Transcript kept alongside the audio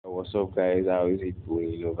What's up, guys? How is it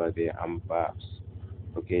going over there? I'm Babs.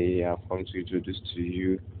 Okay, I've come to introduce to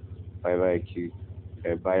you Fiverr IQ,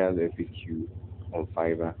 a buyer's FAQ on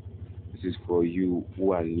Fiverr. This is for you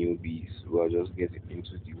who are newbies, who are just getting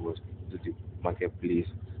into the world, into the marketplace,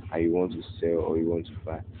 and you want to sell or you want to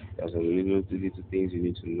buy. There's some little things you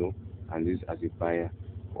need to know, and this as a buyer,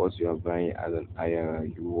 what you are buying as an IRA,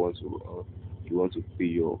 you want to pay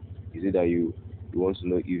your. Is it that you want to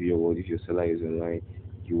know if your seller is online?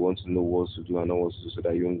 You want to know what to do and not what to do so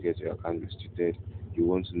that you don't get your account restricted. You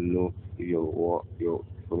want to know if your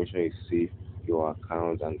information is safe, your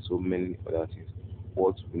account, and so many other things.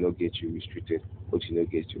 What will not get you restricted, what will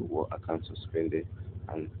not get your account suspended,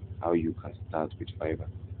 and how you can start with Fiverr.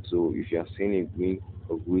 So if you are seeing a green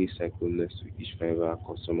or gray cycle next to each Fiverr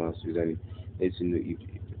customer's username, let you know if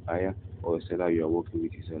the buyer or seller you are working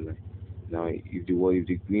with is online. Now, if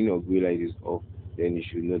the green or gray light is off, then you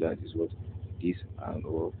should know that is what these are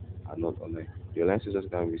not online. The online status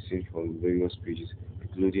can be seen from various pages,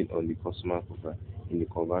 including on the customer profile, in the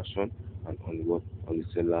conversion, and on the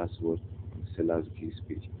seller's case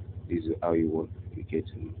page. This is how you get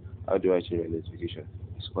to know. How do I change my notification?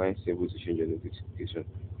 It's quite simple to change your notification.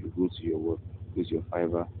 You go to your go to your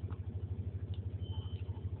Fiverr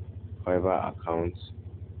account.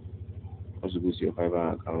 Also go to your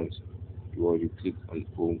Fiverr account. You click on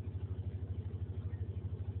home,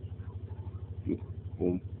 click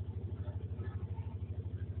home.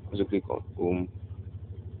 Also click on home.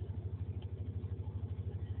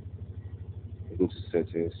 You go to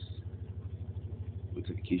settings,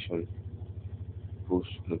 notification, push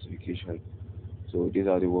notification. So these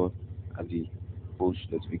are the push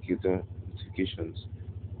notifications,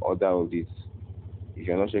 order updates. If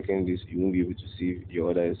you're not checking this, you won't be able to see your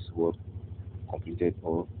order is completed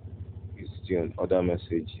or is still on other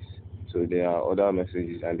messages. So there are other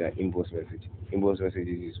messages and there are inbox message. Inbox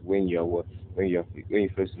messages is when you are when you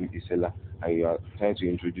first meet the seller and you are trying to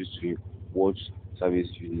introduce to him what service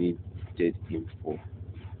you needed him for.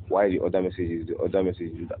 Why the other message is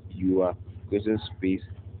that you are creating space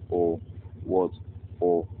or what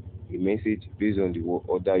for a message based on the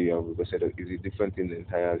order you have requested is a different thing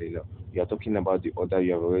entirely now. You are talking about the order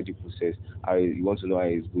you have already processed. How you want to know how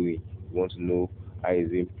it's going. You want to know how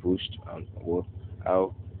it's being pushed and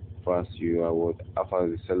how fast you are how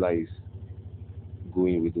fast the seller is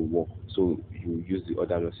going with the work. So you use the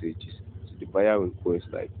other messages. So the buyer request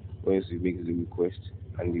like once you make the request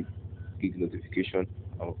and the gig notification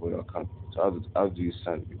for your account. So how do you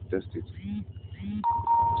stand? You test it.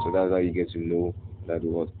 So that's how you get to know that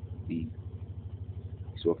the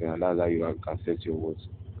is working, and that's how can set your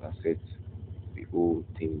can set the whole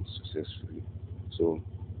thing successfully. So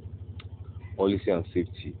policy and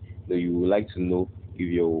safety. So you would like to know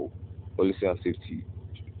if your policy and safety,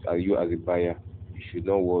 as you as a buyer, you should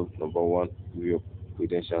know what number one if your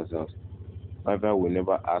credentials out. Fiverr will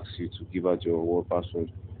never ask you to give out your word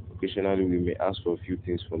password. Occasionally, we may ask for a few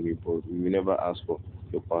things from you, but we will never ask for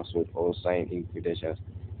your password or sign in credentials.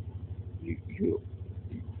 You, you,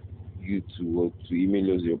 you to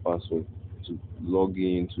email us your password to log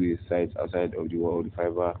in to a site outside of the world of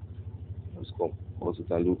Fiverr.com or to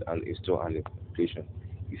download and install an application.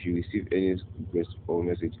 If you receive any request or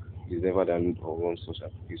message, please never download or run such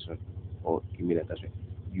application or email attachment.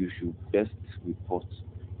 You should best report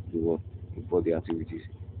the work report the activities.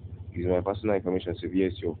 Is my personal information safe?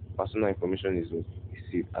 Yes, your personal information is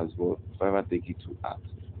safe as well. Fiverr take it to heart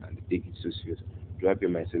and they take it so serious. Do I pay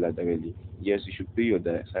my seller directly? Yes, you should pay your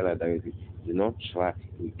seller directly. Do not try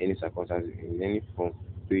in any circumstances, in any form,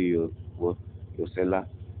 pay your seller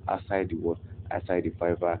outside the outside the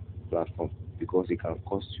Fiverr platform because it can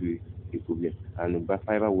cost you a problem. And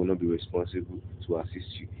Fiverr will not be responsible to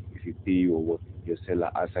assist you if you pay your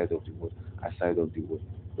seller outside of the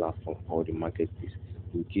platform or the marketplace.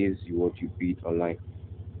 In case you pay it online,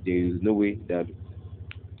 there is no way that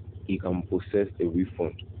he can process a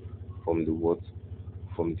refund from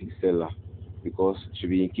from the seller because should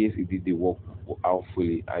be in case he did the work out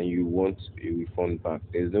fully and you want a refund back.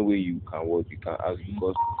 There's no way you can ask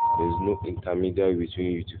because there's no intermediary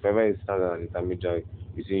between you two. Fiverr is standard an intermediary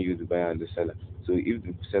between you the buyer and the seller. So if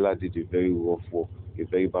the seller did a very rough work, a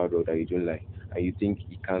very bad work that you don't like and you think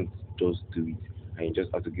he can't just do it and you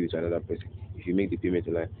just have to give it to another person. If you make the payment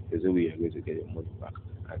online, there's no way you're going to get your money back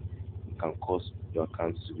and it can cause your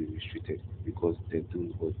accounts to be restricted because they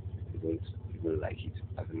don't even like it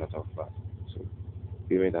as a matter of fact. So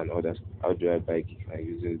payment and others. How do I buy gigs by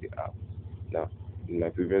using the app? Now, in my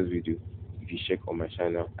previous video, if you check on my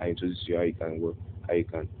channel, I introduced you how you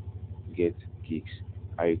can get gigs,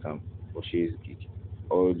 how you can purchase gigs.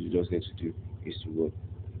 All you just need to do is to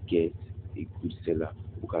get a good seller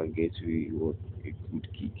who can get you a good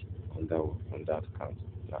gig on that account.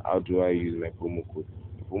 Now, how do I use my promo code?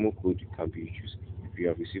 The promo code can be used if you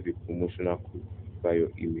have received a promotional code by your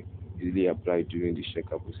email, easily applied during the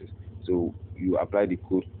checkout process. So you apply the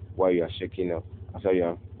code while you are checking out after you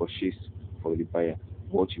have purchased from the buyer.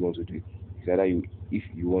 What you want to do is either you if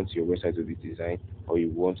you want your website to be designed or you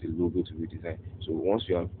want a logo to be designed. So once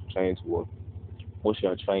you are trying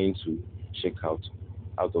to check out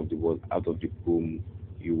of the world, out of the promo,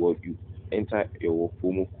 you enter your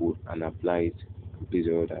promo code and apply it and place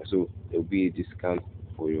your order. So there will be a discount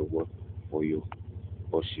for your work for your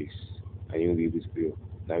purchase, and you'll be able to pay.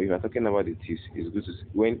 Now, if you're talking about the tips, it's good to see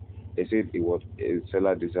when they say a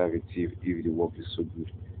seller deserves a tip if the work is so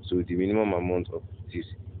good. So the minimum amount of tips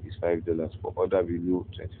is $5. For order below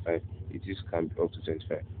 25, the tips can be up to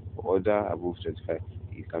 25. For order above 25,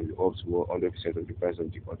 it can be up to 100% of the price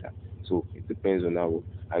of the order. So it depends on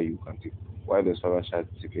how you can tip. Why does Fiverr charge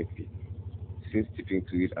tipping fee? Since tipping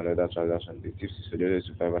creates another transaction, the tips is suggested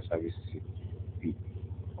to Fiverr service fee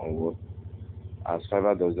on what as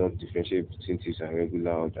Fiverr does not differentiate between tips and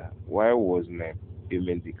regular order. Why was my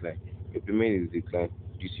payment declined? Your payment is declined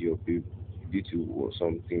due to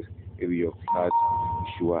some things. Maybe your card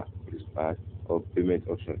issuer is bad or payment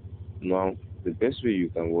option. Now, the best way you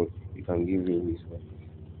can give me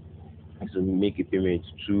is to make a payment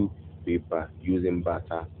through paper using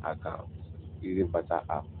Barter account, using Barter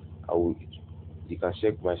app. I will you can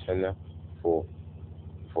check my channel for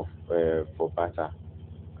for Barter.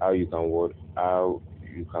 How you can what how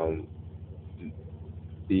you can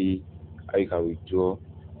pay, how you can withdraw,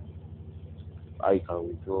 how you can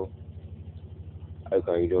withdraw, how you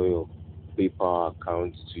can withdraw your PayPal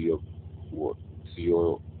account to your what to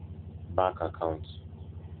your bank account.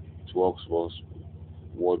 It works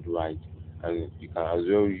worldwide, and you can as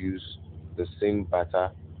well use the same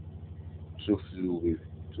Barter through Fluwave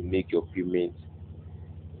to make your payment,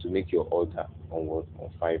 to make your order on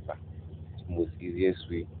Fiverr. It's the most easiest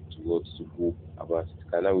way to go about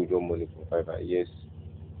it. Can I withdraw money from Fiverr? Yes.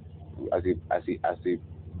 As a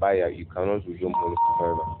buyer, you cannot withdraw money from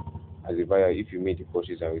Fiverr. As a buyer, if you made the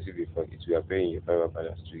purchase and receive a fund, it will appear in your Fiverr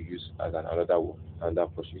balance to use as another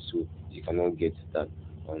purchase. So you cannot get that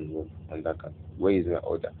on that card. Where is my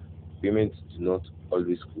order? Payments do not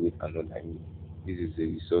always create an order. I mean, this is the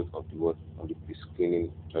result of the work of the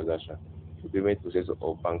pre-screening transaction. The payment process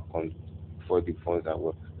of bank conduct before the funds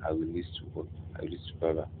are released to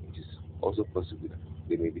Fiverr. It is also possible that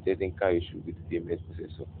there may be technical issue with the payment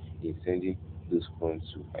processor in sending those funds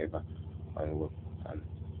to Fiverr and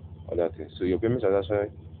other things. So your payment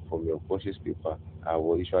transaction from your purchase paper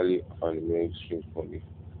will usually find a mail stream from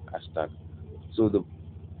a hashtag. So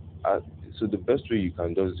uh, the best way you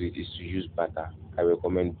can just do it is to use Barter. I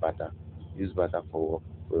recommend Barter. Use Barter for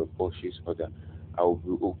your purchase order. I will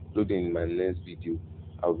be uploading in my next video.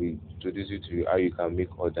 I will be introducing to you how you can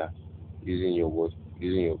make order using your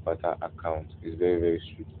using your Barter account. It's very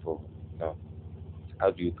straightforward. Now,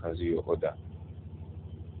 how do you cancel your order?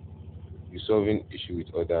 Resolving issue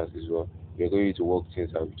with others as well. We are going to work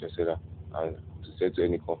things out with your seller and to settle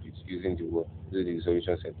any conflicts using the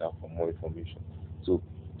resolution center for more information. So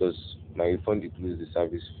does my refund include the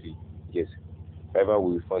service fee? Yes. Fiverr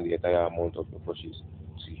will refund the entire amount of your purchase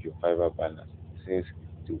to your Fiverr balance since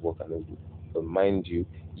the work are not good. But mind you,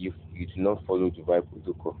 if you do not follow the right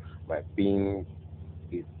protocol by paying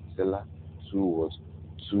the seller through what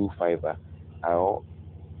through Fiverr, or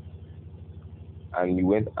and you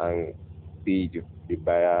went and paid the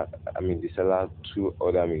buyer, I mean the seller through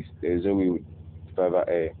other means, there is no way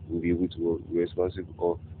Fiverr will be able to be responsible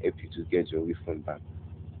or help you to get your refund back.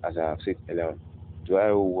 As I have said earlier, do I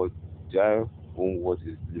own what do I own what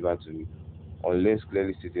is delivered to me? Unless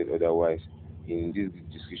clearly stated otherwise in this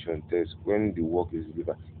description text, when the work is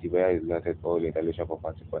delivered, the buyer is granted all intellectual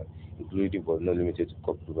property rights, including but not limited to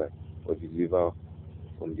copyright for the deliver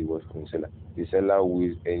from the word from the seller. The seller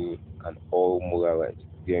waives any and all moral rights.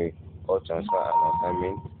 Then all transfer and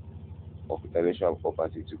assignment of intellectual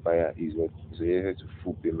property to buyer is related to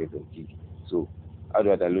full payment of gig. So how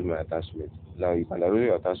do I download my attachment? Now you can download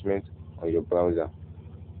your attachment on your browser.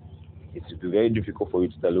 It will be very difficult for you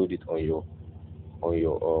to download it on your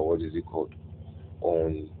what is it called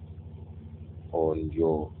on on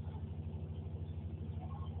your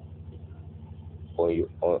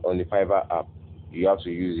on the Fiverr app. You have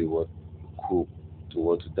to use the word Chrome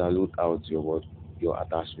to download out your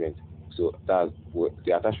attachment. So that's what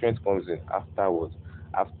the attachment comes in afterwards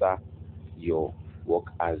after your work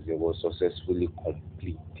has been was successfully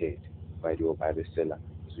completed by the seller.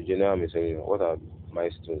 So general mentioning what are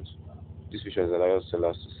milestones. These features allow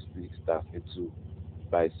sellers to split tasks into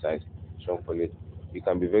bite-sized chunk You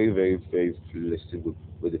can be very, very, very flexible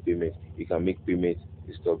with the payment. You can make payment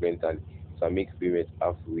instrumentally. You can make payment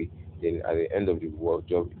halfway. Then at the end of the work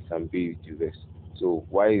job, you can pay you the rest. So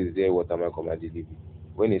why is there watermark on my delivery?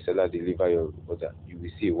 When a seller deliver your order, you will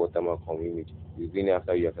see a watermark on image. It's only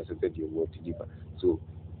after you have accepted your word deliver. So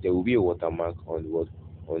there will be a watermark on what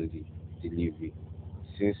on the delivery.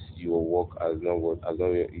 Since your work has not what has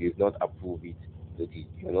not you've not approved it, okay,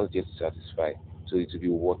 you're not yet satisfied. So it will be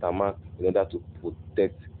watermark in order to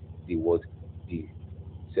protect the what the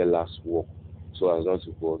seller's work, so as not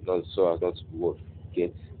to what not so as not to what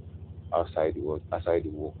get outside the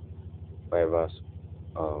work. Fiverr's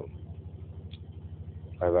um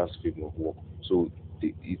Fiverr's frame of work. So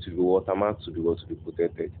it will be watermark to be what to be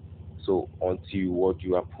protected. So until what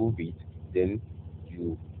you approve it, then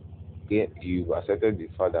you you accepted the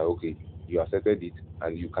fact that okay, you accepted it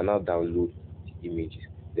and you cannot download the images.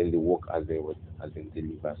 Then the work has been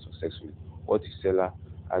delivered successfully. What the seller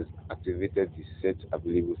has activated the set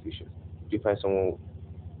available features. If you find someone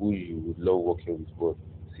who you would love working with,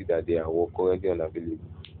 but see that they are currently unavailable,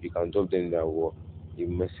 you can drop them their work, a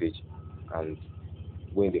message, and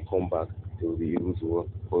when they come back, they will be able to work,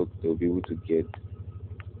 or they will be able to get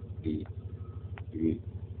the the,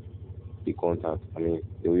 the contact. I mean,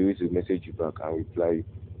 they will be able to message you back and reply you.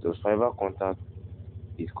 Does Fiverr contact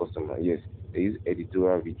its customer? Yes. They use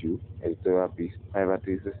editorial video, editorial piece, Fiverr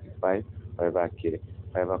 365, Fiverr Care,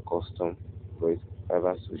 Fiverr Custom Voice,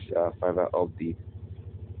 Fiverr Social, Fiverr Update,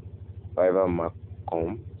 Fiverr Mac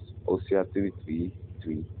Comms, OCR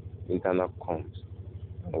 333, internal comms,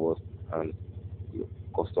 and what and your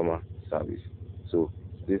customer service. So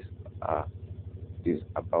these are this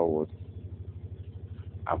about what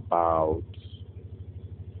about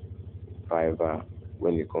Fiverr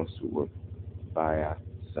when it comes to what buyer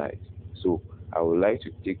side. So I would like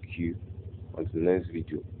to take you on the next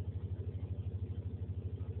video,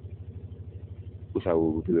 which I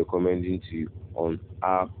will be recommending to you on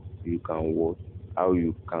how you can work, how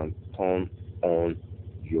you can turn on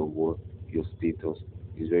your work, your status.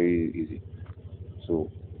 It's very easy.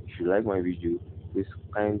 So if you like my video, please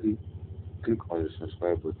kindly click on the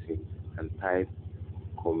subscribe button and type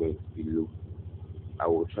comment below. I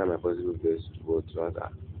will try my possible best to answer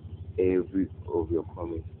every of your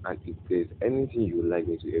comments. And if there's anything you would like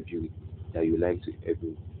me to help you with, that you like to help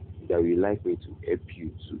me, that you like me to help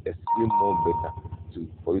you to explain more better, to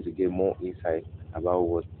for you to get more insight about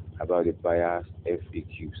what about the buyers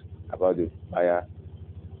FAQs, about the buyer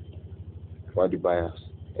about the buyers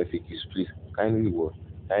FAQs, please kindly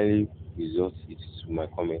resort it to my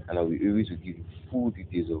comment, and I'll be able to give you full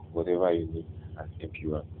details of whatever you need and help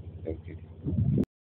you out. Thank you.